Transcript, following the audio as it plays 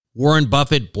Warren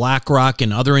Buffett, BlackRock,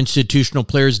 and other institutional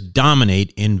players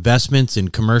dominate investments in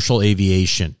commercial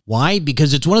aviation. Why?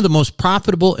 Because it's one of the most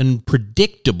profitable and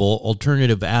predictable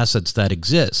alternative assets that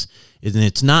exists, and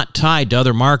it's not tied to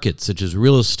other markets such as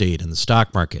real estate and the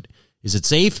stock market. Is it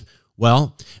safe?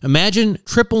 Well, imagine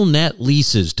triple net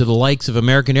leases to the likes of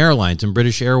American Airlines and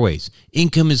British Airways.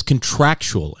 Income is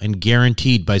contractual and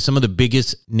guaranteed by some of the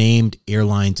biggest named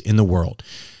airlines in the world.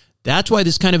 That's why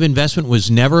this kind of investment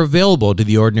was never available to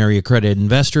the ordinary accredited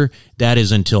investor. That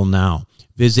is until now.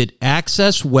 Visit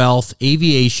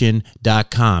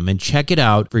accesswealthaviation.com and check it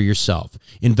out for yourself.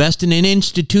 Invest in an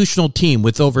institutional team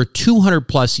with over 200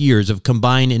 plus years of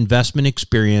combined investment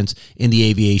experience in the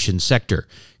aviation sector.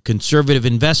 Conservative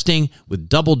investing with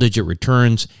double-digit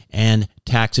returns and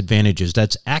tax advantages.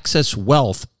 That's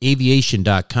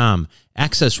accesswealthaviation.com.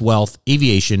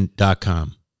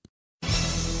 accesswealthaviation.com.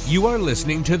 You are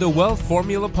listening to the Wealth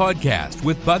Formula Podcast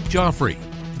with Buck Joffrey.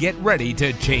 Get ready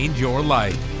to change your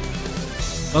life.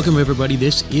 Welcome, everybody.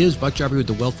 This is Buck Joffrey with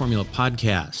the Wealth Formula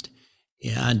Podcast.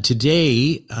 And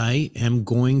today I am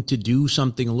going to do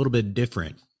something a little bit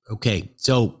different. Okay,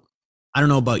 so I don't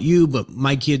know about you, but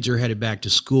my kids are headed back to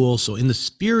school. So in the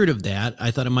spirit of that,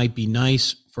 I thought it might be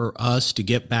nice for us to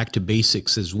get back to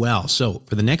basics as well. So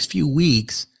for the next few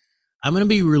weeks, I'm going to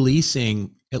be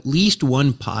releasing at least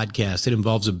one podcast that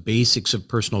involves the basics of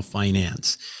personal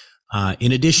finance,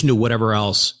 in addition to whatever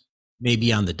else may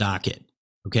be on the docket.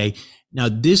 Okay. Now,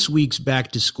 this week's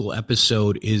back to school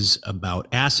episode is about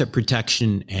asset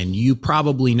protection. And you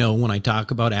probably know when I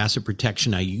talk about asset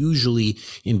protection, I usually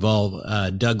involve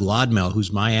Doug Lodmell,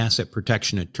 who's my asset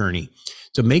protection attorney.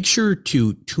 So make sure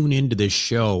to tune into this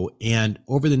show. And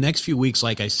over the next few weeks,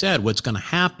 like I said, what's going to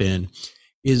happen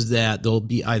is that there'll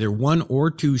be either one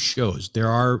or two shows. There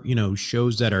are,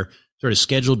 shows that are sort of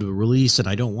scheduled to release, and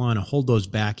I don't want to hold those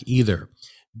back either.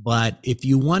 But if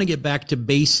you want to get back to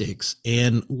basics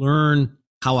and learn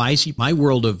how I see my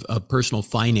world of personal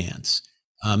finance,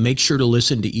 make sure to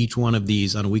listen to each one of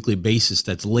these on a weekly basis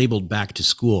that's labeled back to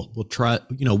school. We'll try,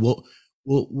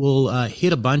 we'll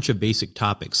hit a bunch of basic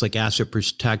topics like asset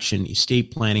protection, estate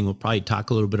planning. We'll probably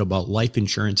talk a little bit about life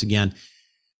insurance again.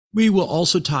 We will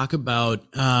also talk about,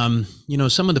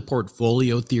 some of the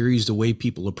portfolio theories, the way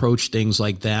people approach things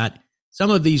like that. Some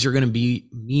of these are going to be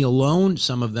me alone.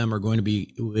 Some of them are going to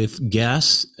be with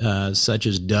guests, such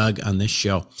as Doug on this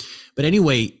show. But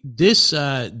anyway, this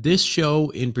show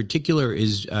in particular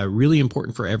is really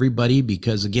important for everybody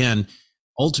because, again,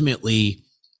 ultimately,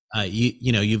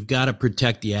 you've got to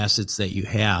protect the assets that you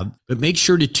have. But make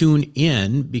sure to tune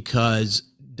in because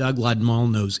Doug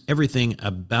Lodmell knows everything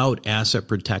about asset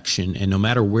protection, and no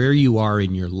matter where you are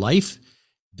in your life,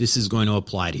 this is going to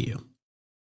apply to you.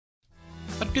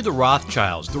 What do the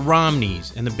Rothschilds, the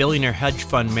Romneys, and the billionaire hedge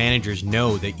fund managers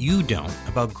know that you don't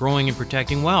about growing and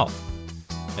protecting wealth?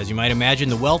 As you might imagine,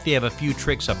 the wealthy have a few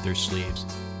tricks up their sleeves.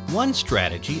 One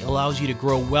strategy allows you to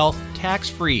grow wealth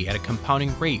tax-free at a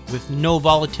compounding rate with no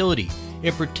volatility.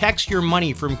 It protects your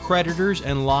money from creditors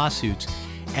and lawsuits,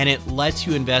 and it lets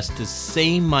you invest the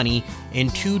same money in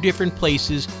two different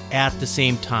places at the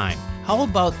same time. How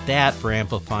about that for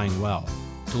amplifying wealth?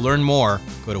 To learn more,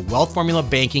 go to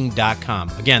wealthformulabanking.com.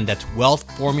 Again, that's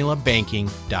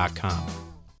wealthformulabanking.com.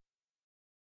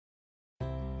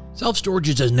 Self-storage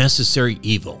is a necessary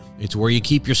evil. It's where you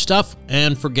keep your stuff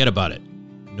and forget about it.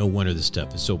 No wonder this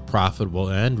stuff is so profitable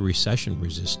and recession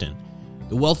resistant.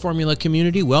 The Wealth Formula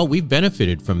community, well, we've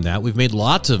benefited from that. We've made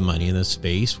lots of money in this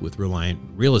space with Reliant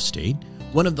Real Estate,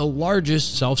 one of the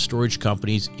largest self-storage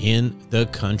companies in the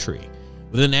country.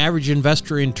 With an average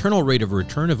investor internal rate of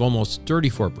return of almost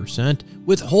 34%,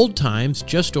 with hold times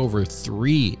just over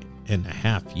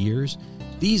 3.5 years,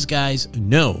 these guys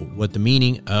know what the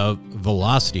meaning of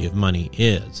velocity of money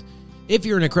is. If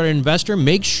you're an accredited investor,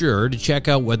 make sure to check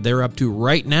out what they're up to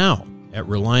right now at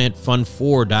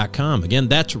ReliantFund4.com. Again,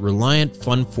 that's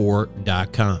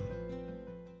ReliantFund4.com.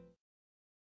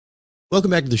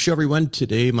 Welcome back to the show, everyone.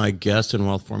 Today, my guest on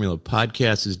Wealth Formula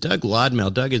Podcast is Doug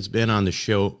Lodmell. Doug has been on the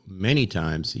show many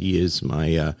times. He is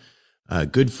my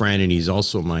good friend, and he's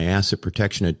also my asset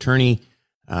protection attorney.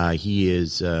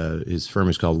 His firm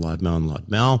is called Lodmell and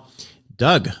Lodmell.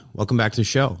 Doug, welcome back to the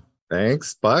show.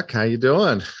 Thanks, Buck. How you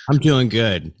doing? I'm doing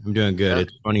good. Yeah.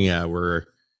 It's funny.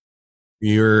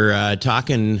 You're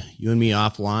talking, you and me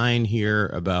offline here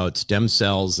about stem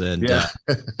cells and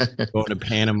going to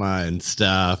Panama and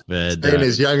stuff. And staying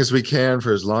as young as we can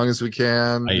for as long as we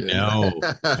can. I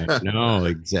know,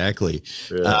 exactly.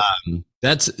 Yeah.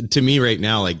 That's to me right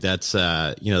now, like that's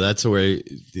that's where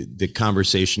the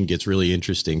conversation gets really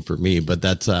interesting for me. But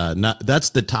that's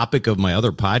the topic of my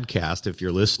other podcast. If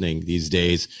you're listening these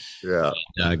days, Yeah.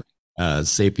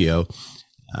 Sapio.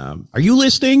 Are you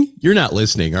listening? You're not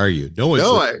listening, are you? No one's.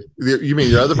 No, you mean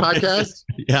your other podcast?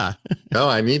 Yeah. No,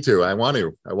 I need to. I want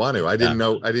to. I didn't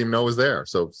know. I didn't even know it was there.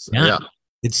 So yeah.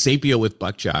 It's Sapio with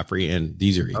Buck Joffrey, and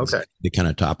these are the kind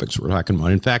of topics we're talking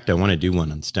about. In fact, I want to do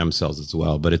one on stem cells as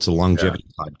well, but it's a longevity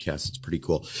podcast. It's pretty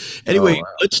cool. Anyway,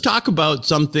 let's talk about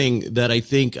something that I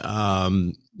think,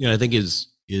 I think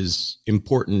is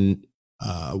important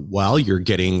while you're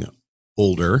getting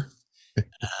older.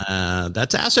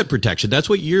 That's asset protection. That's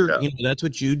what that's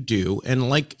what you do. And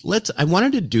I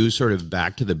wanted to do sort of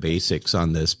back to the basics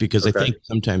on this because I think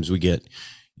sometimes we get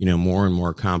more and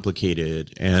more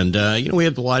complicated. And, we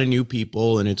have a lot of new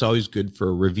people, and it's always good for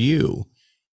a review.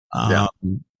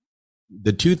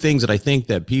 The two things that I think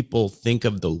that people think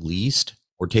of the least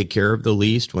or take care of the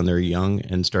least when they're young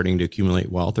and starting to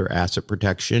accumulate wealth are asset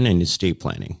protection and estate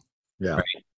planning. Yeah.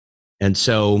 Right? And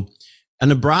so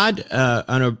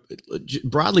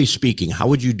broadly speaking, how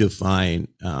would you define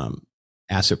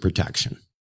asset protection?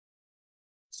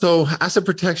 So asset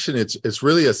protection, it's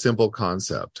really a simple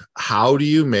concept. How do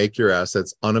you make your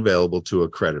assets unavailable to a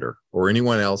creditor or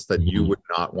anyone else that you would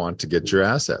not want to get your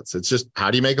assets? It's just, how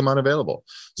do you make them unavailable?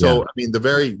 So, I mean, the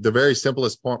very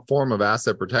simplest form of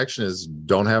asset protection is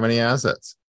don't have any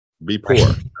assets. Be poor.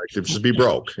 Right? Just be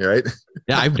broke, right?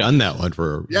 Yeah, I've done that one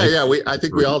for. I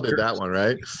think we all did that one,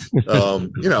 right?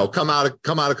 Come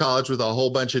out of college with a whole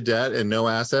bunch of debt and no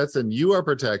assets, and you are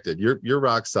protected. You're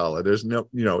rock solid. There's no,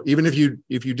 even if you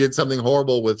did something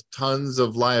horrible with tons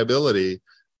of liability,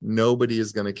 nobody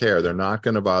is going to care. They're not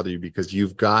going to bother you because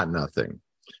you've got nothing.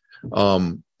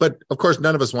 But of course,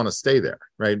 none of us want to stay there,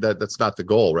 right? That's not the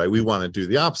goal, right? We want to do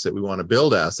the opposite. We want to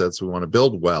build assets. We want to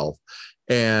build wealth.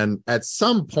 And at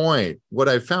some point, what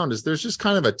I found is there's just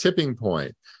kind of a tipping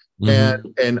point.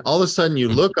 And all of a sudden you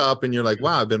look up and you're like,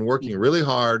 wow, I've been working really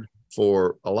hard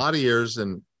for a lot of years.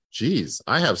 And geez,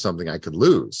 I have something I could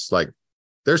lose. Like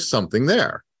there's something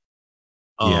there.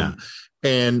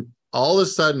 And all of a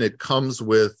sudden it comes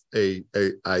with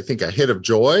I think a hit of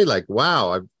joy. Like,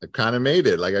 wow, I kind of made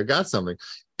it. Like I got something,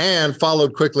 and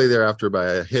followed quickly thereafter by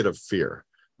a hit of fear.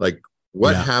 Like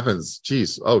what happens?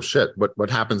 Geez. Oh shit. What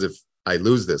happens if I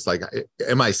lose this? Like,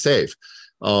 am I safe?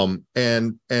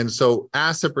 And so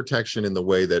asset protection in the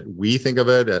way that we think of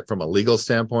it from a legal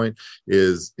standpoint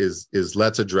is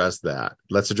let's address that.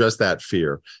 Let's address that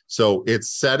fear. So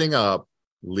it's setting up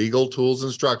legal tools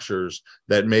and structures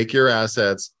that make your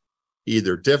assets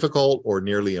either difficult or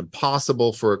nearly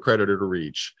impossible for a creditor to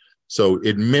reach. So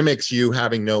it mimics you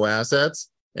having no assets,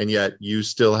 and yet you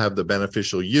still have the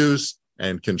beneficial use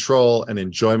and control and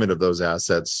enjoyment of those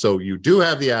assets. So you do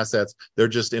have the assets. They're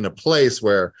just in a place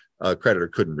where a creditor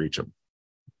couldn't reach them.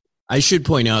 I should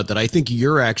point out that I think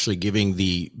you're actually giving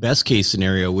the best case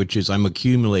scenario, which is I'm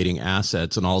accumulating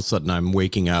assets and all of a sudden I'm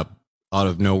waking up out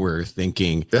of nowhere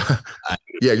thinking,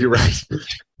 yeah, you're right.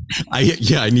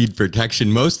 I need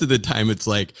protection. Most of the time it's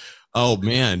like, oh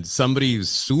man, somebody's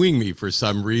suing me for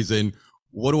some reason.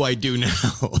 What do I do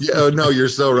now? No, you're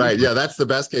so right. Yeah, that's the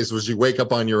best case, was you wake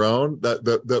up on your own.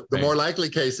 The more likely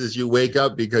case is you wake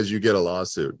up because you get a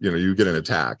lawsuit, you get an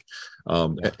attack.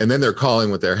 And then they're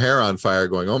calling with their hair on fire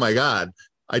going, oh my God,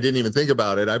 I didn't even think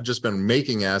about it. I've just been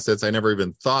making assets. I never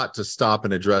even thought to stop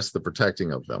and address the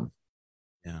protecting of them.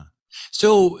 Yeah.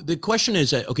 So the question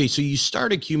is, okay, so you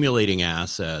start accumulating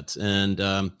assets, and,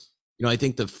 I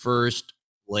think the first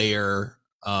layer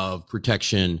of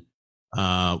protection,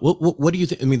 what do you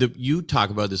think? I mean, you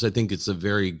talk about this. I think it's a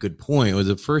very good point.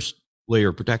 The first layer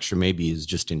of protection maybe is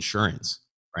just insurance,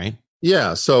 right?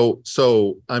 Yeah. So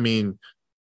I mean,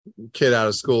 kid out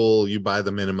of school, you buy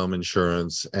the minimum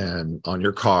insurance and on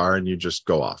your car, and you just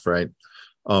go off, right?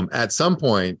 At some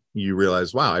point, you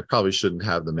realize, wow, I probably shouldn't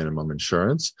have the minimum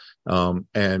insurance,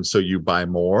 and so you buy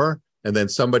more. And then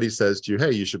somebody says to you,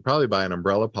 hey, you should probably buy an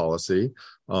umbrella policy.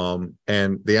 And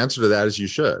the answer to that is you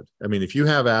should. I mean, if you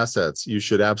have assets, you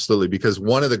should absolutely, because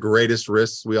one of the greatest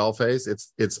risks we all face,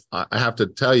 I have to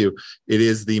tell you, it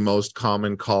is the most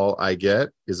common call I get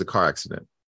is a car accident.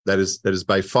 That is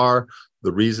by far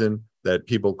the reason that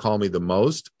people call me the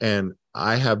most. And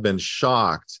I have been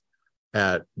shocked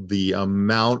at the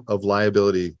amount of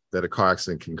liability that a car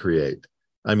accident can create.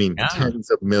 I mean, tens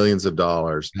of millions of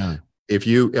dollars. Yeah.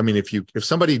 If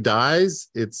somebody dies,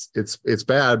 it's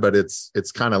bad, but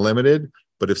it's kind of limited.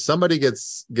 But if somebody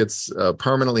gets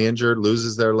permanently injured,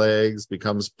 loses their legs,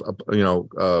 becomes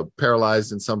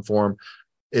paralyzed in some form,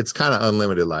 it's kind of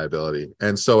unlimited liability.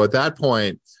 And so at that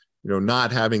point,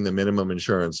 not having the minimum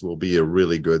insurance will be a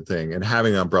really good thing, and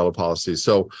having umbrella policies.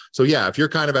 So yeah, if you're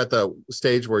kind of at the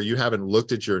stage where you haven't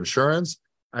looked at your insurance,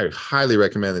 I highly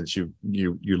recommend that you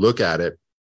look at it.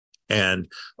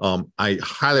 And I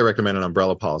highly recommend an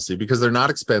umbrella policy because they're not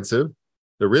expensive.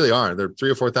 They really aren't. They're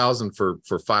 $3,000 or $4,000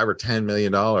 for $5 or $10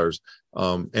 million.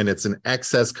 And it's an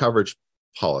excess coverage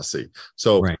policy.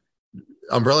 So right.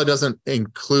 Umbrella doesn't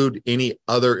include any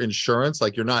other insurance.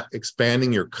 Like, you're not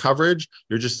expanding your coverage.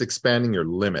 You're just expanding your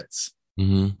limits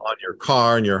on your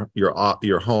car and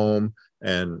your home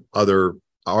and other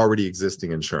already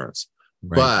existing insurance.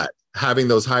 Right. But having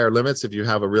those higher limits, if you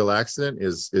have a real accident,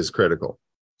 is critical.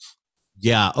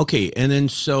 Yeah. Okay. And then,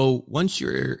 so once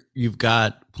you've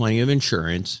got plenty of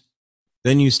insurance,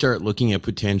 then you start looking at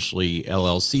potentially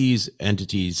LLCs,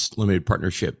 entities, limited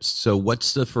partnerships. So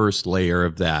what's the first layer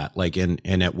of that? Like, and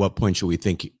at what point should we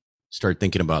start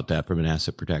thinking about that from an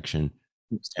asset protection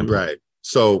standpoint? Right.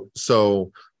 So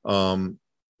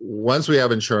once we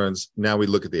have insurance, now we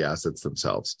look at the assets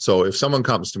themselves. So if someone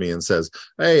comes to me and says,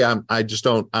 "Hey, I'm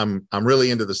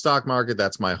really into the stock market.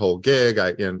 That's my whole gig.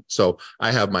 So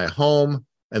I have my home,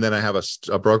 and then I have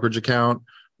a brokerage account."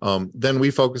 Then we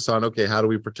focus on, okay, how do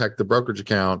we protect the brokerage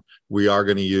account? We are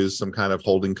going to use some kind of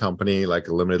holding company, like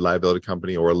a limited liability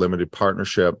company or a limited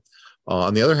partnership.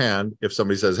 On the other hand, if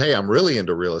somebody says, "Hey, I'm really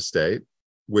into real estate,"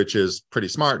 which is pretty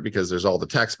smart because there's all the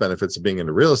tax benefits of being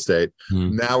into real estate.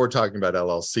 Now we're talking about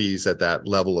LLCs at that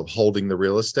level of holding the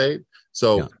real estate.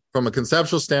 So from a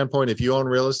conceptual standpoint, if you own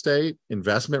real estate,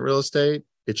 investment real estate,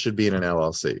 it should be in an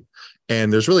LLC.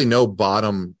 And there's really no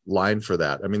bottom line for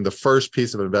that. I mean, the first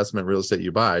piece of investment real estate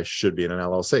you buy should be in an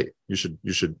LLC. You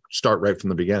should start right from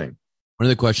the beginning. One of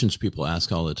the questions people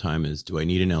ask all the time is, do I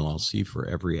need an LLC for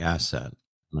every asset?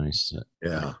 And I said,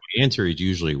 the answer is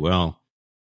usually, well,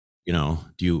 how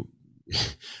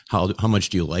much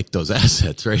do you like those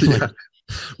assets, right? Yeah.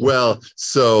 Well,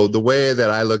 so the way that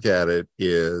I look at it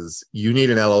is, you need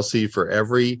an LLC for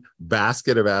every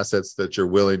basket of assets that you're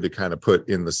willing to kind of put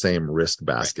in the same risk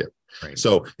basket. Right.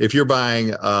 So if you're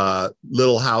buying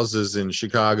little houses in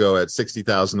Chicago at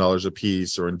 $60,000 a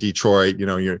piece, or in Detroit,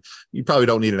 you probably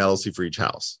don't need an LLC for each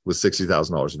house with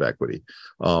 $60,000 of equity.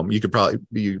 You could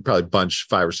probably bunch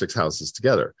 5 or 6 houses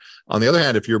together. On the other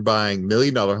hand, if you're buying $1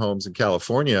 million homes in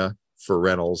California for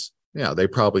rentals, they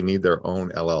probably need their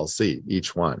own LLC,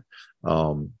 each one.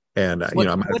 What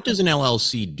does an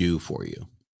LLC do for you?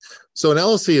 So an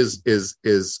LLC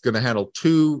is going to handle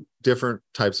 2 different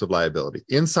types of liability: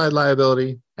 inside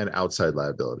liability and outside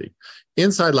liability.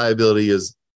 Inside liability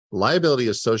is liability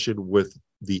associated with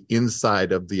the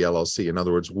inside of the LLC. In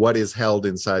other words, what is held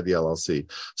inside the LLC.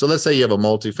 So let's say you have a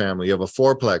multifamily, you have a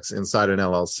fourplex inside an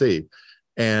LLC,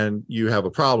 and you have a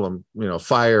problem,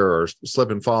 fire or slip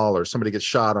and fall, or somebody gets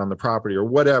shot on the property or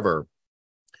whatever.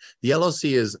 The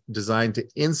LLC is designed to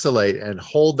insulate and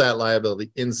hold that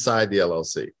liability inside the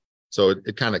LLC. So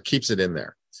it kind of keeps it in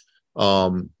there.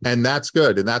 And that's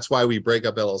good. And that's why we break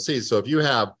up LLCs. So if you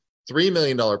have $3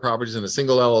 million properties in a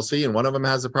single LLC and one of them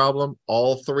has a problem,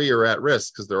 all 3 are at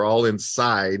risk because they're all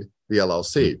inside the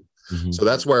LLC. So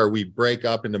that's where we break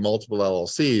up into multiple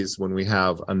LLCs when we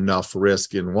have enough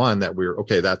risk in one that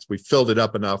we filled it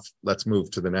up enough. Let's move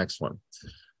to the next one.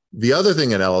 The other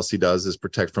thing an LLC does is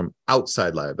protect from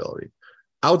outside liability.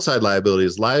 Outside liability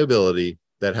is liability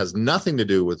that has nothing to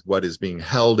do with what is being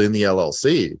held in the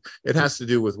LLC. It has to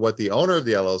do with what the owner of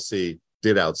the LLC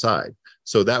did outside.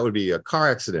 So that would be a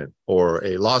car accident, or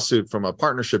a lawsuit from a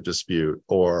partnership dispute,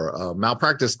 or a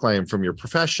malpractice claim from your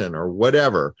profession, or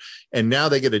whatever. And now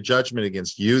they get a judgment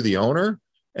against you, the owner,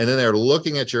 and then they're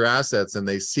looking at your assets and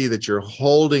they see that you're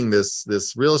holding this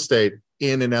real estate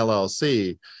in an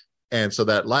LLC. And so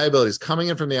that liability is coming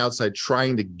in from the outside,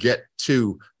 trying to get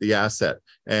to the asset.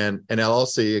 And an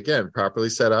LLC, again, properly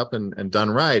set up and done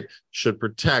right, should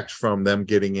protect from them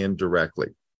getting in directly.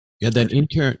 Yeah,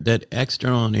 that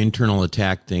external and internal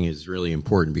attack thing is really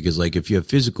important, because, like, if you have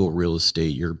physical real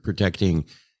estate, you're protecting,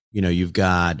 you've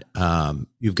got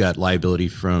liability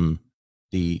from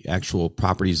the actual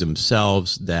properties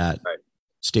themselves that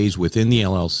stays within the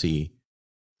LLC.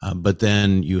 But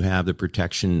then you have the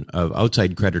protection of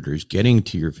outside creditors getting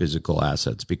to your physical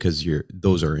assets, because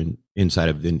those are inside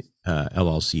of the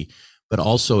LLC. But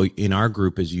also in our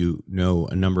group, as you know,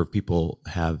 a number of people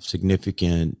have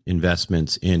significant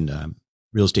investments in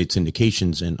real estate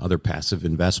syndications and other passive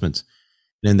investments.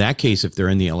 And in that case, if they're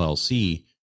in the LLC,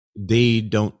 they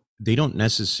don't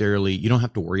necessarily, you don't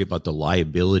have to worry about the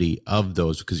liability of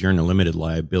those, because you're in a limited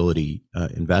liability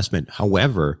investment.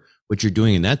 However, what you're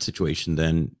doing in that situation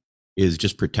then is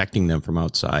just protecting them from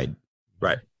outside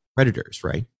predators,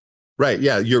 right? Right.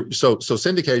 Yeah. So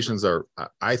syndications are,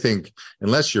 I think,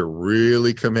 unless you're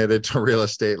really committed to real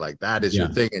estate, like that is your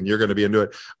thing and you're going to be into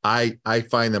it. I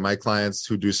find that my clients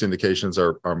who do syndications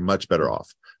are much better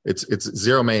off. It's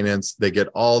zero maintenance. They get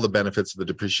all the benefits of the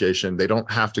depreciation. They don't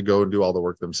have to go and do all the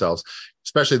work themselves,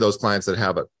 especially those clients that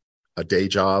have a day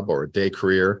job or a day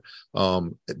career.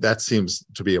 That seems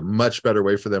to be a much better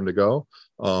way for them to go.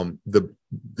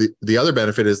 The other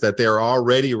benefit is that they're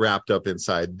already wrapped up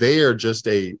inside. They are just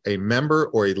a member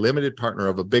or a limited partner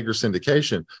of a bigger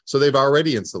syndication. So they've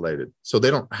already insulated. So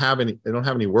they don't have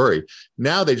any worry.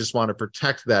 Now they just want to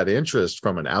protect that interest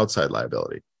from an outside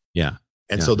liability. Yeah.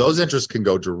 And so those interests can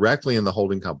go directly in the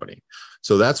holding company.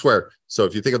 So that's where, so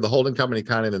if you think of the holding company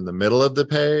kind of in the middle of the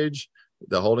page,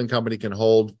 the holding company can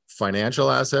hold financial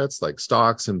assets like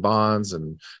stocks and bonds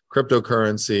and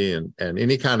cryptocurrency and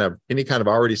any kind of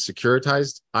already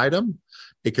securitized item.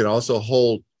 It can also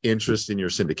hold interest in your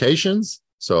syndications.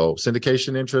 So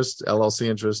syndication interest, LLC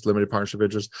interest, limited partnership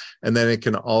interest. And then it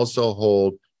can also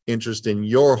hold interest in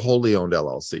your wholly owned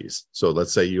LLCs. So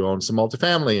let's say you own some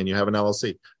multifamily and you have an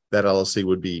LLC. That LLC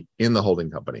would be in the holding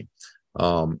company.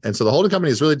 And so the holding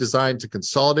company is really designed to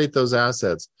consolidate those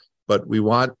assets, but we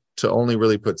want to only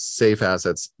really put safe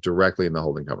assets directly in the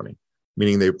holding company,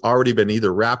 meaning they've already been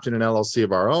either wrapped in an LLC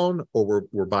of our own, or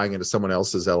we're buying into someone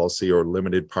else's LLC or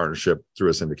limited partnership through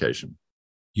a syndication.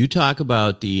 You talk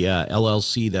about the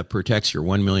LLC that protects your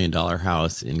 $1 million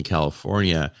house in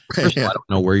California. First of all, I don't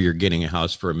know where you're getting a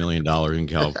house for $1 million in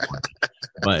California,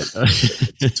 but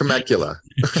Temecula.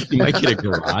 You might get a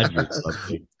garage or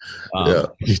something, a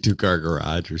 2-car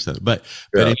garage or something. But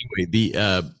anyway,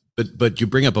 but you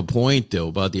bring up a point though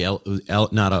about the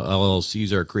not all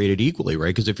LLCs are created equally,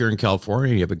 right? Because if you're in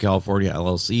California, you have a California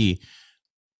LLC.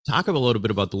 Talk a little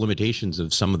bit about the limitations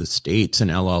of some of the states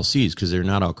and LLCs, because they're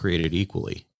not all created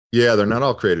equally. Yeah, they're not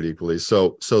all created equally.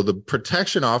 So the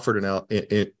protection offered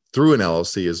through an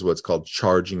LLC is what's called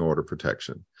charging order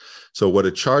protection. So what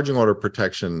a charging order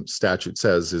protection statute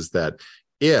says is that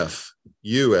if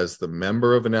you, as the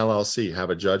member of an LLC,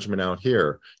 have a judgment out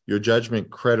here, your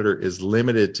judgment creditor is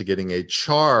limited to getting a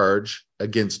charge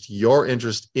against your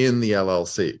interest in the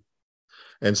LLC.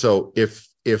 And so if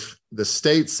the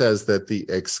state says that the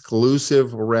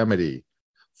exclusive remedy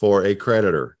for a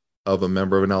creditor of a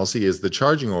member of an LLC is the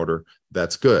charging order,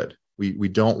 that's good. We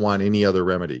don't want any other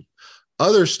remedy.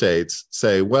 Other states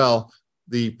say, well,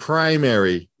 the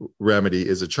primary remedy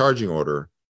is a charging order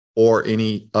or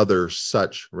any other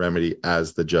such remedy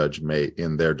as the judge may,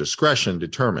 in their discretion,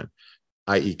 determine,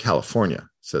 i.e. California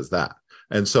says that.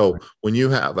 And so when you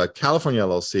have a California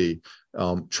LLC,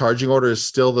 charging order is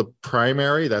still the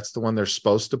primary. That's the one they're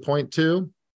supposed to point to.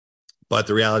 But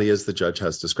the reality is the judge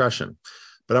has discretion.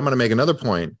 But I'm going to make another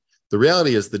point. The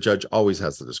reality is the judge always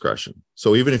has the discretion.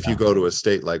 So even if you go to a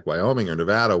state like Wyoming or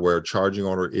Nevada, where charging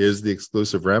order is the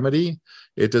exclusive remedy,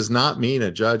 it does not mean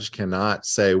a judge cannot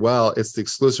say, well, it's the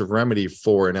exclusive remedy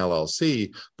for an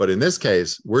LLC. But in this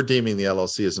case, we're deeming the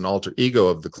LLC as an alter ego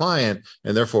of the client.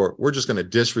 And therefore, we're just going to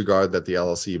disregard that the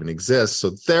LLC even exists.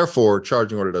 So therefore,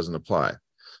 charging order doesn't apply.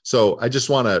 So I just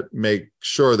want to make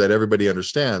sure that everybody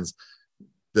understands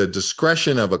the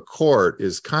discretion of a court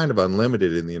is kind of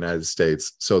unlimited in the United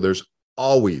States. So there's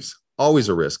always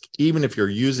a risk. Even if you're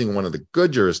using one of the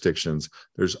good jurisdictions,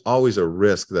 there's always a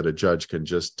risk that a judge can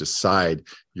just decide,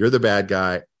 you're the bad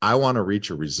guy. I want to reach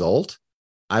a result.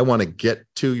 I want to get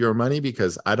to your money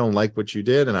because I don't like what you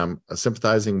did. And I'm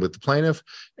sympathizing with the plaintiff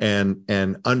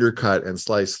and undercut and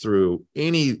slice through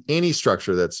any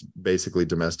structure that's basically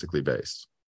domestically based.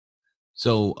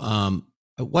 So,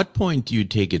 at what point do you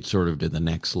take it sort of to the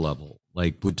next level?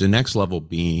 Like, with the next level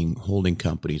being holding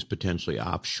companies, potentially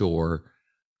offshore,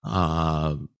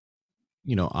 offshore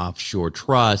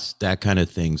trust, that kind of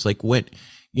things. Like what,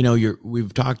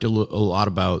 we've talked a lot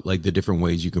about like the different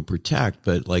ways you can protect,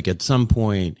 but like at some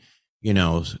point,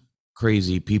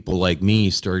 crazy people like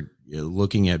me start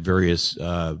looking at various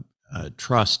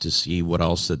trusts to see what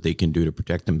else that they can do to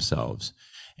protect themselves.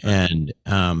 And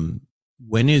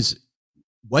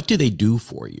what do they do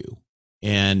for you,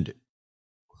 and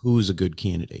who's a good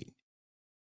candidate?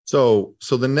 So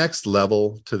the next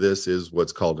level to this is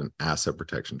what's called an asset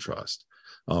protection trust.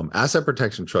 Asset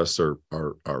protection trusts are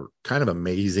kind of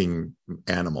amazing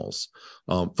animals.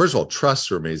 First of all, trusts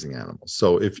are amazing animals.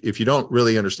 So if you don't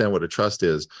really understand what a trust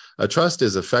is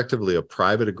effectively a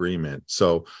private agreement.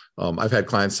 So I've had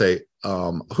clients say,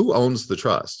 who owns the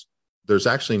trust? There's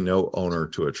actually no owner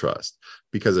to a trust,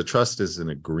 because a trust is an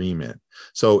agreement.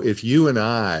 So if you and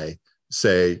I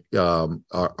say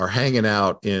are hanging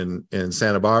out in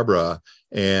Santa Barbara,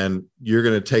 and you're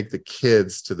going to take the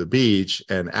kids to the beach,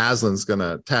 and Aslan's going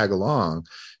to tag along,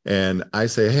 and I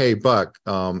say, hey, Buck,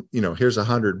 here's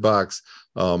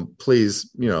 $100.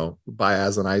 Please, buy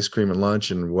Aslan ice cream and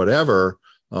lunch and whatever.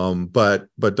 But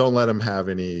don't let him have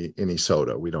any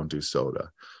soda. We don't do soda.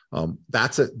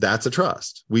 That's a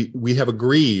trust. We have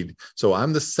agreed. So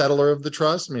I'm the settler of the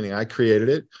trust, meaning I created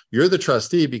it. You're the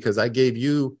trustee because I gave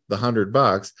you the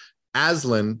 $100.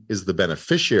 Aslan is the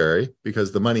beneficiary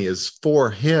because the money is for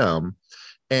him.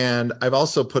 And I've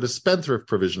also put a spendthrift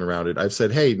provision around it. I've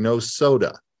said, hey, no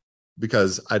soda,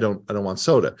 because I don't want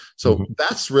soda. So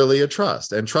that's really a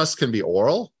trust. And trusts can be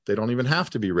oral. They don't even have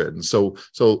to be written. So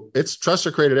it's trusts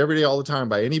are created every day, all the time,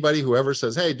 by anybody who ever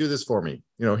says, hey, do this for me.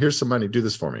 Here's some money, do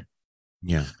this for me.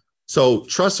 Yeah. So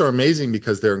trusts are amazing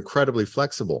because they're incredibly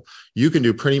flexible. You can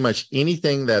do pretty much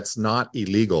anything that's not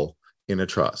illegal in a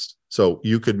trust. So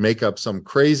you could make up some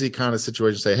crazy kind of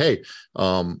situation, say, hey,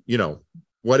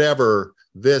 whatever,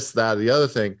 this, that, or the other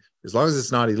thing, as long as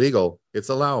it's not illegal, it's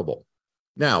allowable.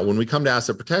 Now, when we come to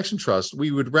asset protection trust,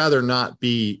 we would rather not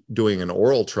be doing an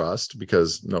oral trust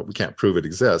because we can't prove it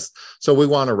exists. So we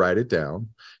want to write it down.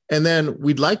 And then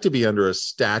we'd like to be under a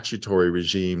statutory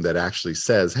regime that actually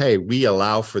says, hey, we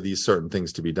allow for these certain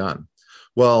things to be done.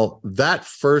 Well, that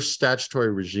first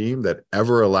statutory regime that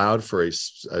ever allowed for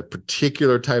a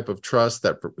particular type of trust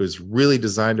that was really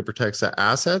designed to protect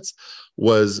assets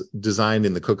was designed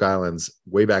in the Cook Islands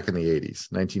way back in the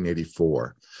 80s,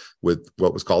 1984, with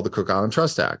what was called the Cook Island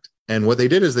Trust Act. And what they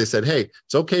did is they said, hey,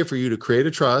 it's okay for you to create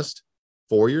a trust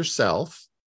for yourself,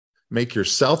 make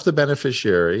yourself the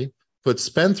beneficiary, put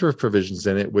spendthrift provisions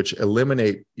in it, which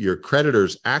eliminate your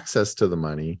creditors' access to the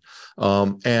money.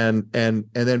 And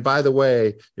then, by the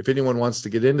way, if anyone wants to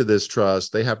get into this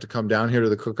trust, they have to come down here to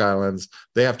the Cook Islands.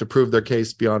 They have to prove their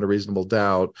case beyond a reasonable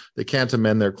doubt. They can't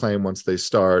amend their claim once they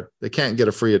start. They can't get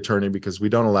a free attorney because we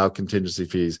don't allow contingency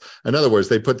fees. In other words,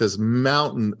 they put this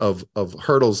mountain of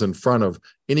hurdles in front of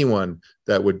anyone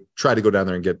that would try to go down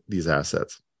there and get these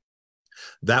assets.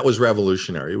 That was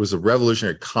revolutionary. It was a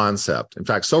revolutionary concept. In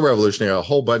fact, so revolutionary, a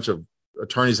whole bunch of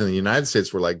attorneys in the United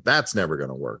States were like, that's never going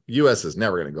to work. The U.S. is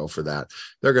never going to go for that.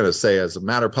 They're going to say, as a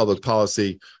matter of public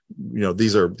policy,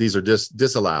 these are just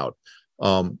disallowed.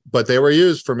 But they were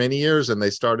used for many years and they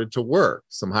started to work.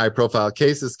 Some high profile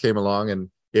cases came along and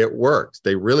it worked.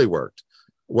 They really worked.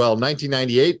 Well,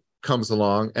 1998 comes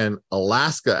along and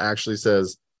Alaska actually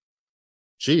says,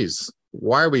 geez,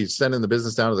 why are we sending the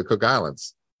business down to the Cook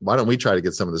Islands? Why don't we try to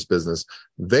get some of this business?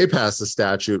 They passed a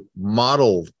statute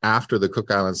modeled after the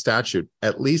Cook Island statute,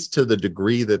 at least to the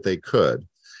degree that they could.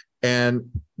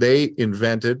 And they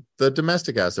invented the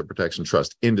domestic asset protection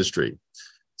trust industry.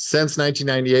 Since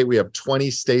 1998, we have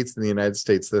 20 states in the United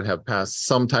States that have passed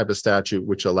some type of statute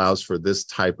which allows for this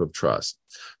type of trust.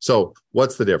 So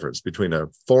what's the difference between a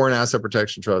foreign asset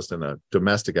protection trust and a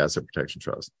domestic asset protection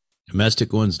trust?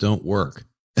 Domestic ones don't work.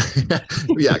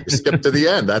 Yeah, skip to the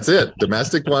end. That's it.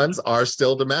 Domestic ones are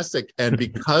still domestic. And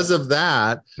because of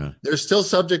that, they're still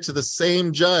subject to the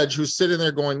same judge who's sitting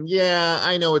there going, yeah,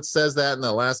 I know it says that in the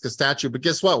Alaska statute, but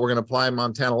guess what? We're going to apply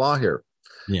Montana law here.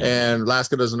 Yeah. And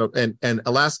Alaska doesn't know. And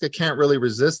Alaska can't really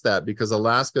resist that because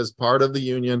Alaska is part of the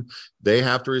union. They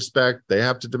have to respect, they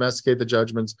have to domesticate the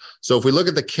judgments. So if we look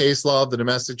at the case law of the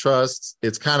domestic trusts,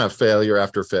 it's kind of failure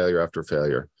after failure after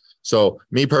failure. So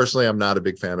me personally, I'm not a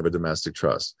big fan of a domestic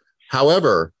trust.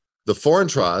 However, the foreign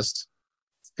trust,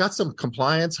 it's got some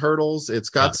compliance hurdles. It's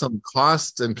got some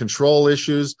cost and control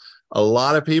issues. A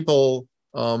lot of people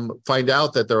find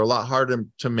out that they're a lot harder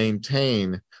to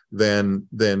maintain than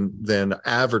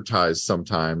advertised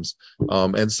sometimes.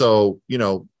 And so,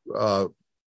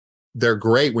 they're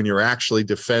great when you're actually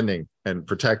defending and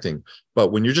protecting.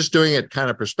 But when you're just doing it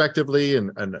kind of prospectively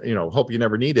and hope you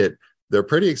never need it, they're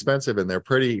pretty expensive and they're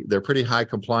pretty high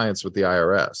compliance with the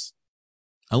IRS.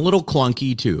 A little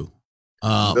clunky too.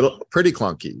 Pretty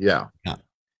clunky, yeah.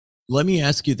 Let me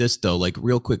ask you this though, like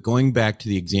real quick, going back to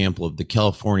the example of the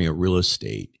California real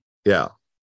estate. Yeah.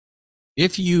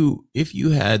 If you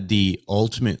had the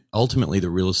ultimately the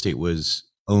real estate was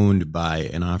owned by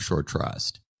an offshore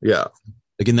trust. Yeah.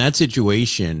 Like in that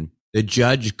situation, the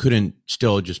judge couldn't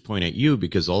still just point at you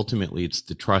because ultimately it's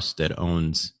the trust that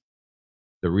owns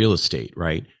the real estate,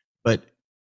 right? But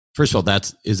first of all,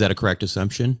 is that a correct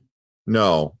assumption?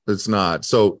 No, it's not.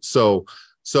 So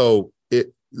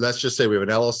let's just say we have an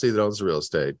LLC that owns the real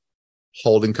estate,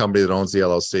 holding company that owns the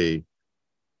LLC,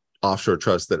 offshore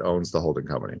trust that owns the holding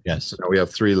company. Yes. So now we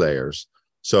have three layers.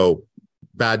 So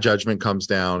bad judgment comes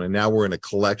down, and now we're in a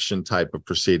collection type of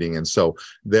proceeding. And so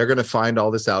they're going to find all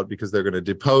this out because they're going to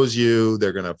depose you.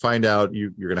 They're going to find out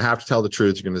you're going to have to tell the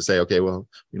truth. You're going to say, okay, well,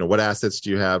 what assets do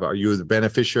you have? Are you the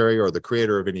beneficiary or the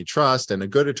creator of any trust? And a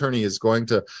good attorney is going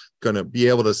to be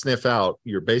able to sniff out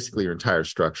your entire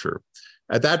structure.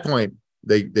 At that point,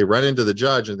 they run into the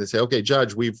judge and they say, okay,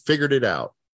 judge, we've figured it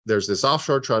out. There's this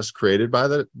offshore trust created by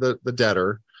the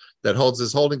debtor that holds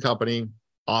this holding company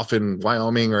off in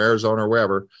Wyoming or Arizona or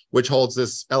wherever, which holds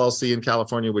this LLC in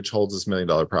California, which holds this $1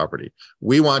 million property.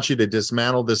 We want you to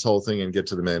dismantle this whole thing and get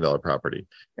to the $1 million property.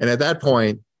 And at that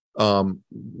point,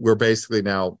 we're basically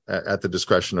now at the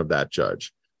discretion of that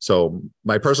judge. So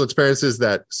my personal experience is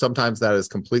that sometimes that is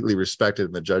completely respected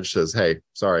and the judge says, hey,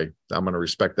 sorry, I'm going to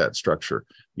respect that structure.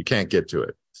 You can't get to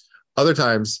it. Other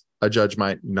times, a judge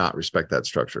might not respect that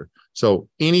structure. So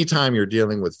anytime you're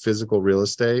dealing with physical real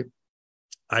estate,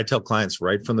 I tell clients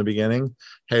right from the beginning,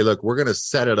 hey, look, we're going to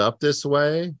set it up this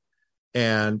way.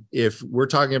 And if we're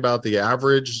talking about the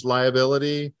average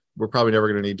liability, we're probably never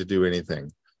going to need to do anything.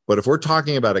 But if we're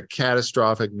talking about a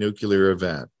catastrophic nuclear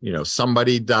event,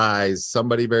 somebody dies,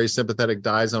 somebody very sympathetic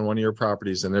dies on one of your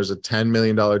properties, and there's a $10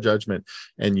 million judgment,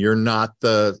 and you're not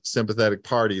the sympathetic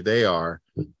party, they are.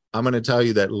 I'm going to tell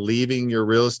you that leaving your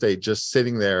real estate just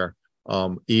sitting there,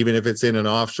 even if it's in an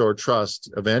offshore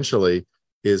trust eventually,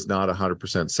 is not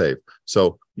 100% safe.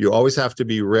 So you always have to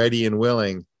be ready and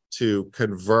willing to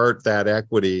convert that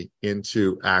equity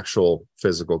into actual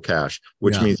physical cash,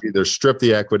 which means either strip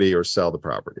the equity or sell the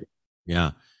property.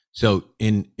 Yeah. So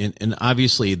and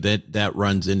obviously that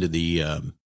runs into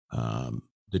the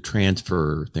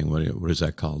transfer thing. What is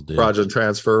that called? Fraudulent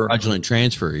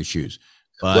transfer issues.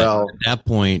 But at that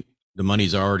point, the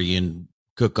money's already in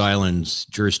Cook Island's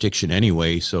jurisdiction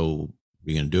anyway. So what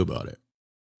are you going to do about it?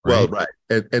 Right? Well, right.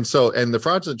 And the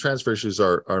fraudulent transfer issues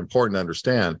are important to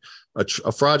understand.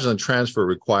 A fraudulent transfer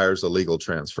requires a legal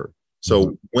transfer.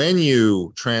 So when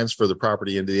you transfer the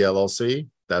property into the LLC,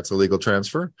 that's a legal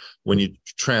transfer. When you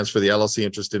transfer the LLC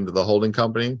interest into the holding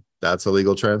company, that's a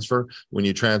legal transfer. When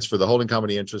you transfer the holding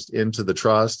company interest into the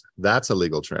trust, that's a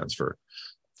legal transfer.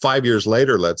 5 years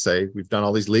later, let's say we've done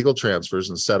all these legal transfers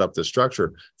and set up the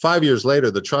structure. 5 years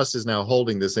later, the trust is now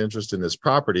holding this interest in this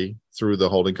property through the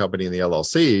holding company and the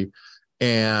LLC,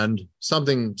 and some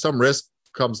risk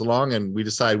comes along and we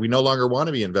decide we no longer want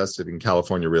to be invested in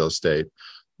California real estate.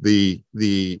 The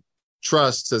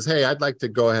trust says, hey, I'd like to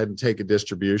go ahead and take a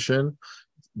distribution.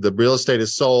 The real estate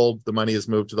is sold, the money is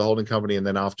moved to the holding company and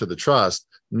then off to the trust.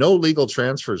 No legal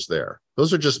transfers there.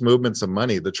 Those are just movements of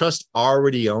money. The trust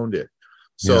already owned it.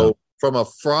 So from a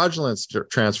fraudulent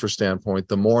transfer standpoint,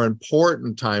 the more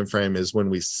important time frame is when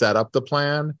we set up the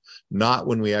plan, not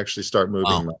when we actually start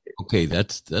moving money. Okay,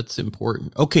 that's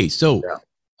important. Okay, so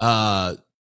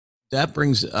that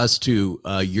brings us to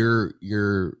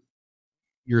your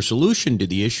solution to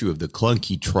the issue of the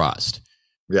clunky trust.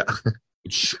 Yeah.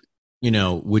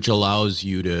 which allows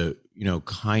you to,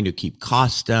 kind of keep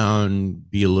costs down,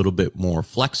 be a little bit more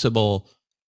flexible,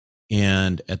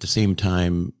 and at the same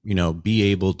time, be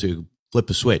able to flip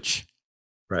a switch.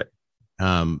 Right.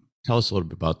 Tell us a little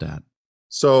bit about that.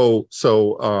 So,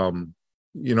 I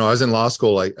was in law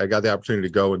school. I got the opportunity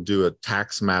to go and do a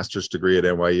tax master's degree at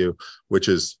NYU, which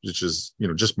is,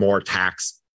 just more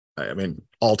tax. I mean,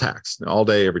 all tax, all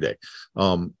day, every day.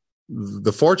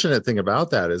 The fortunate thing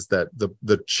about that is that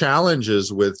the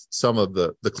challenges with some of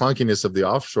the clunkiness of the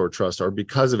offshore trust are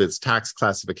because of its tax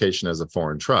classification as a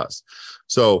foreign trust.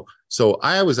 So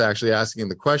I was actually asking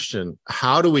the question,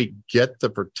 how do we get the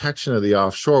protection of the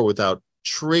offshore without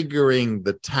triggering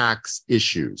the tax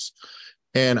issues?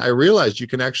 And I realized you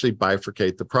can actually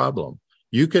bifurcate the problem.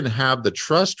 You can have the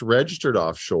trust registered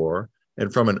offshore,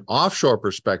 and from an offshore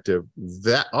perspective,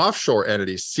 that offshore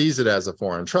entity sees it as a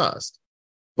foreign trust.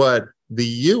 But the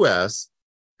U.S.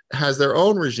 has their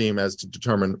own regime as to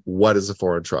determine what is a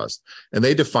foreign trust. And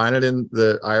they define it in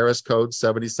the IRS code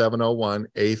 7701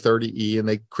 A30E, and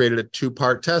they created a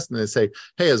two-part test. And they say,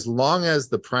 hey, as long as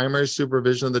the primary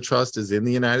supervision of the trust is in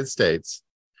the United States,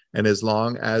 and as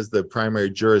long as the primary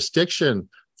jurisdiction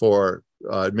for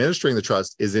administering the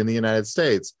trust is in the United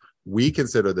States, we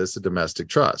consider this a domestic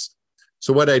trust.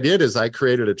 So what I did is I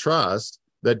created a trust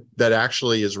that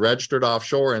actually is registered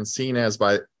offshore and seen as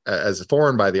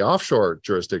foreign by the offshore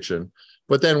jurisdiction.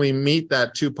 But then we meet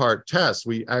that two-part test.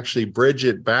 We actually bridge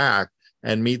it back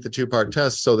and meet the two-part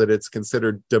test so that it's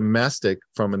considered domestic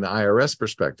from an IRS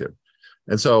perspective.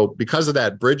 And so because of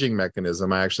that bridging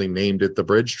mechanism, I actually named it the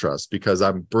Bridge Trust, because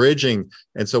I'm bridging.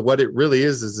 And so what it really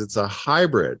is it's a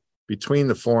hybrid between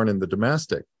the foreign and the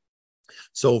domestic.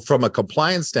 So from a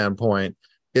compliance standpoint,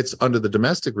 it's under the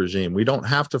domestic regime. We don't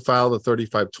have to file the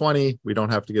 3520. We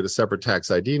don't have to get a separate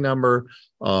tax ID number.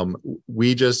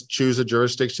 We just choose a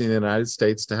jurisdiction in the United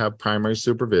States to have primary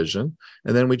supervision,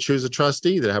 and then we choose a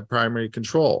trustee that have primary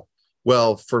control.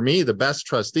 Well, for me, the best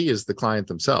trustee is the client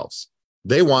themselves.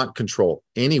 They want control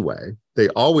anyway. They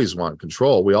always want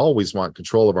control. We always want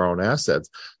control of our own assets.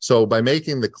 So by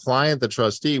making the client the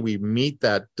trustee, we meet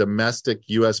that domestic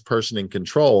U.S. person in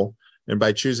control. And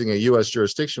by choosing a U.S.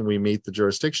 jurisdiction, we meet the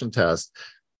jurisdiction test.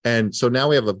 And so now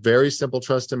we have a very simple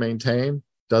trust to maintain.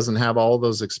 Doesn't have all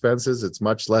those expenses. It's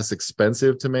much less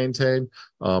expensive to maintain.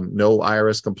 No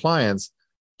IRS compliance.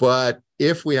 But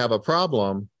if we have a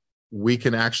problem, we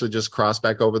can actually just cross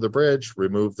back over the bridge,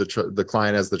 remove the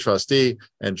client as the trustee,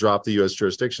 and drop the U.S.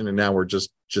 jurisdiction. And now we're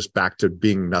just back to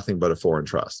being nothing but a foreign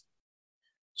trust.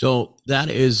 So that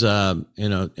is,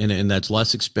 and that's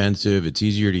less expensive. It's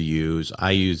easier to use.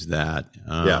 I use that.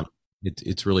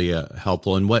 It's really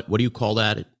helpful. And what do you call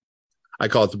that? I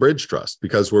call it the bridge trust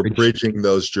because we're bridging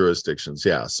those jurisdictions.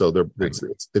 Yeah. So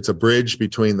it's a bridge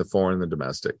between the foreign and the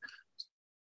domestic.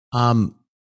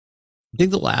 I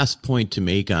think the last point to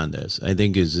make on this, I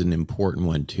think, is an important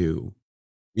one too,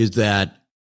 is that,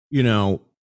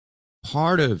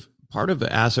 part of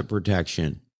asset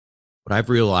protection, what I've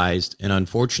realized, and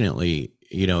unfortunately,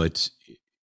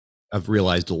 I've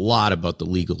realized a lot about the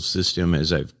legal system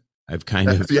as I've kind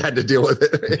of you had to deal with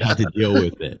it. Had to deal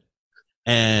with it.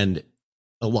 And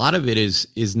a lot of it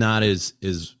is not as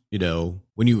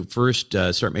when you first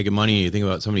start making money, you think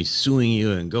about somebody suing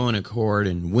you and going to court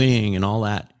and winning and all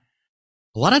that.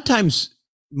 A lot of times,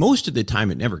 most of the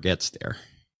time, it never gets there.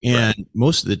 And right.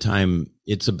 Most of the time,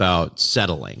 it's about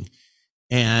settling.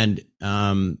 And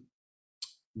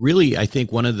really, I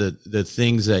think one of the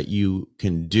things that you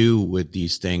can do with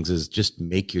these things is just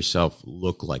make yourself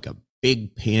look like a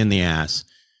big pain in the ass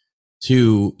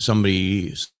to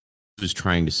somebody who's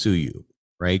trying to sue you,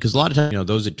 right? Because a lot of times,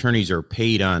 those attorneys are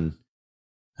paid on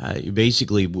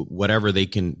basically whatever they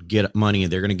can get money,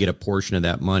 and they're going to get a portion of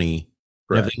that money.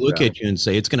 And if they look at you and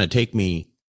say, it's going to take me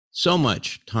so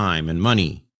much time and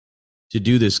money to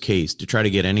do this case, to try to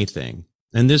get anything.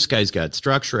 And this guy's got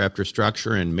structure after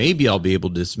structure, and maybe I'll be able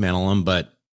to dismantle him,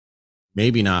 but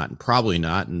maybe not, and probably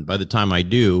not. And by the time I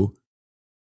do,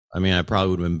 I probably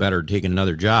would have been better taking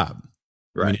another job.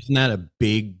 Right. Isn't that a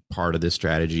big part of this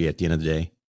strategy at the end of the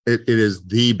day? It is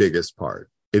the biggest part.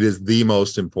 It is the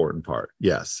most important part.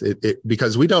 Yes.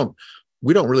 Because we don't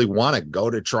really want to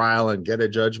go to trial and get a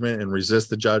judgment and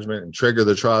resist the judgment and trigger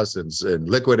the trust and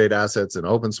liquidate assets and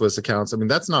open Swiss accounts.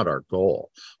 That's not our goal.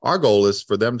 Our goal is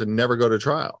for them to never go to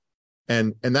trial.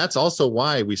 And that's also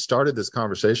why we started this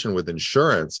conversation with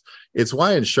insurance. It's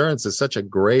why insurance is such a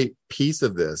great piece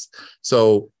of this.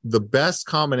 So the best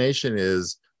combination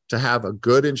is to have a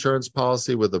good insurance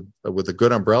policy with a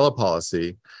good umbrella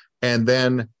policy, and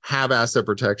then have asset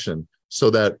protection. So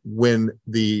that when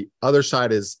the other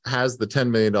side has the $10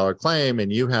 million claim and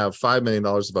you have $5 million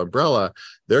of umbrella,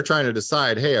 they're trying to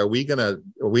decide, hey, are we gonna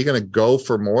go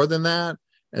for more than that?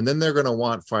 And then they're gonna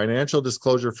want financial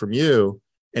disclosure from you.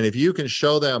 And if you can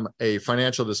show them a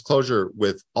financial disclosure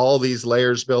with all these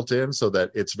layers built in, so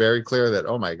that it's very clear that,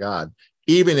 oh my God,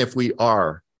 even if we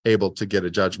are able to get a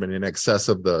judgment in excess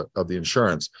of the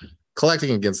insurance,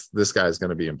 collecting against this guy is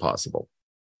going to be impossible.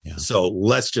 Yeah. So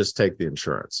let's just take the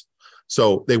insurance.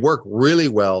 So they work really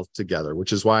well together,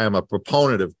 which is why I'm a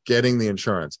proponent of getting the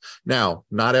insurance. Now,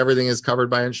 not everything is covered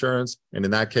by insurance. And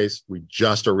in that case, we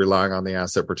just are relying on the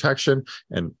asset protection,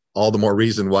 and all the more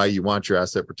reason why you want your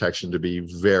asset protection to be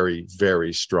very,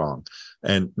 very strong.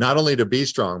 And not only to be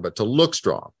strong, but to look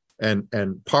strong. And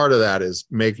part of that is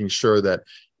making sure that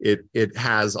it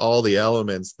has all the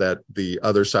elements that the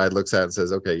other side looks at and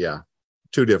says, okay, yeah,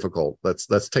 too difficult. Let's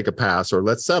take a pass, or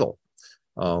let's settle.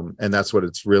 And that's what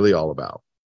it's really all about.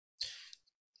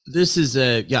 This is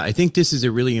I think this is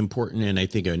a really important, and I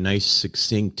think a nice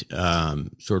succinct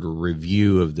sort of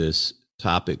review of this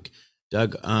topic.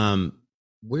 Doug, so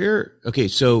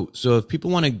if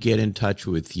people want to get in touch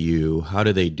with you, how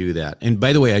do they do that? And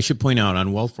by the way, I should point out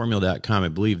on wealthformula.com, I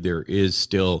believe there is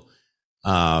still,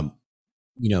 a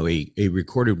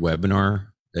recorded webinar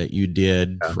that you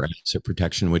did for asset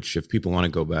protection, which if people want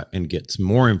to go back and get some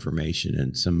more information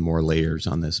and some more layers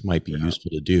on this might be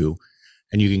useful to do.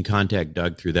 And you can contact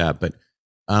Doug through that. But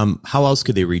how else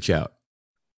could they reach out?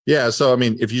 Yeah. So,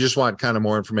 if you just want kind of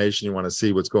more information, you want to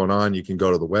see what's going on, you can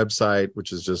go to the website,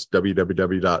 which is just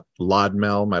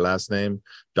www.lodmel, my last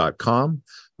name.com.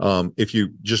 If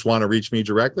you just want to reach me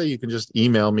directly, you can just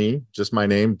email me, just my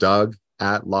name,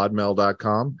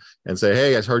 Doug@lodmel.com, and say,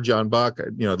 hey, I heard you on Buck.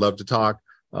 I'd love to talk.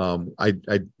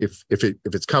 If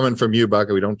it's coming from you, Buck,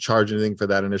 we don't charge anything for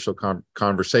that initial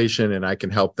conversation, and I can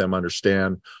help them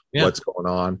understand what's going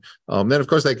on. Then of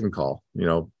course they can call,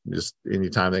 just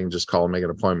anytime they can just call and make an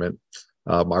appointment.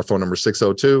 Our phone number is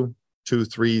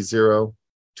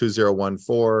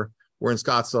 602-230-2014. We're in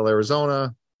Scottsdale,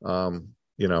 Arizona. We're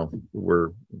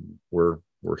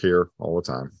here all the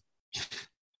time.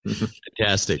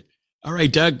 Fantastic. All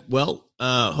right, Doug. Well,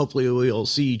 hopefully we'll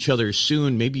see each other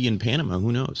soon, maybe in Panama.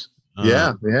 Who knows?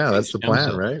 Yeah, that's the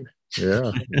plan, right?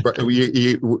 Yeah.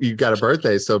 You got a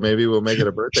birthday, so maybe we'll make it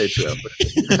a birthday trip.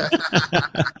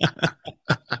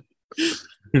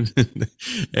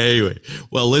 Anyway,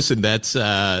 well, listen,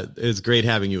 it's great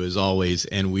having you as always,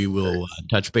 and we will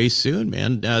touch base soon,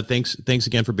 man. Thanks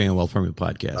again for being on Wealth Formula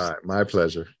Podcast. All right, my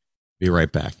pleasure. Be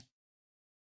right back.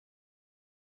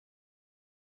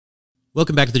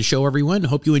 Welcome back to the show, everyone.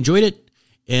 Hope you enjoyed it.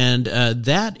 And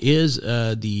that is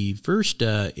the first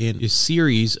in a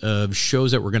series of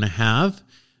shows that we're going to have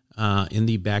in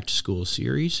the Back to School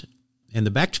series. And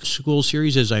the Back to School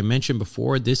series, as I mentioned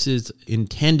before, this is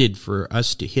intended for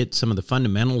us to hit some of the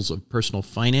fundamentals of personal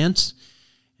finance.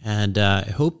 And I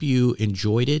hope you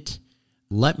enjoyed it.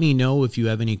 Let me know if you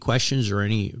have any questions or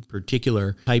any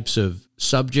particular types of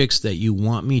subjects that you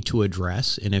want me to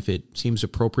address. And if it seems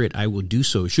appropriate, I will do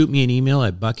so. Shoot me an email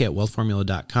at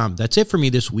buck@wealthformula.com. That's it for me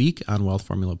this week on Wealth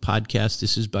Formula Podcast.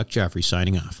 This is Buck Joffrey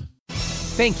signing off.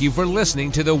 Thank you for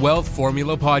listening to the Wealth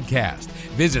Formula Podcast.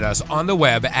 Visit us on the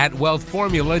web at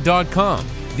wealthformula.com.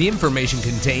 The information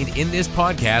contained in this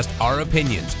podcast are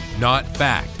opinions, not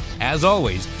fact. As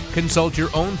always, consult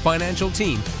your own financial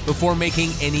team before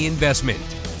making any investment.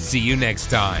 See you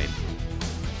next time.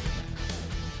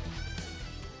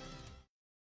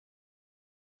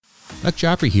 Buck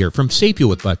Joffrey here from Sapio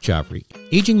with Buck Joffrey.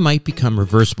 Aging might become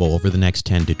reversible over the next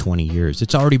 10 to 20 years.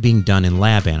 It's already being done in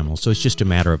lab animals, so it's just a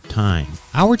matter of time.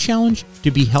 Our challenge? To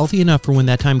be healthy enough for when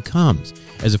that time comes.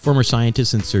 As a former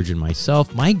scientist and surgeon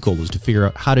myself, my goal is to figure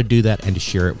out how to do that and to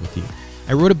share it with you.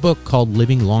 I wrote a book called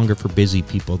Living Longer for Busy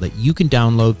People that you can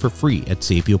download for free at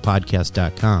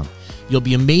sapiopodcast.com. You'll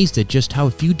be amazed at just how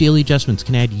a few daily adjustments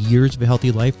can add years of a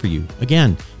healthy life for you.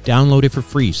 Again, download it for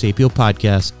free,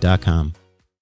 sapiopodcast.com.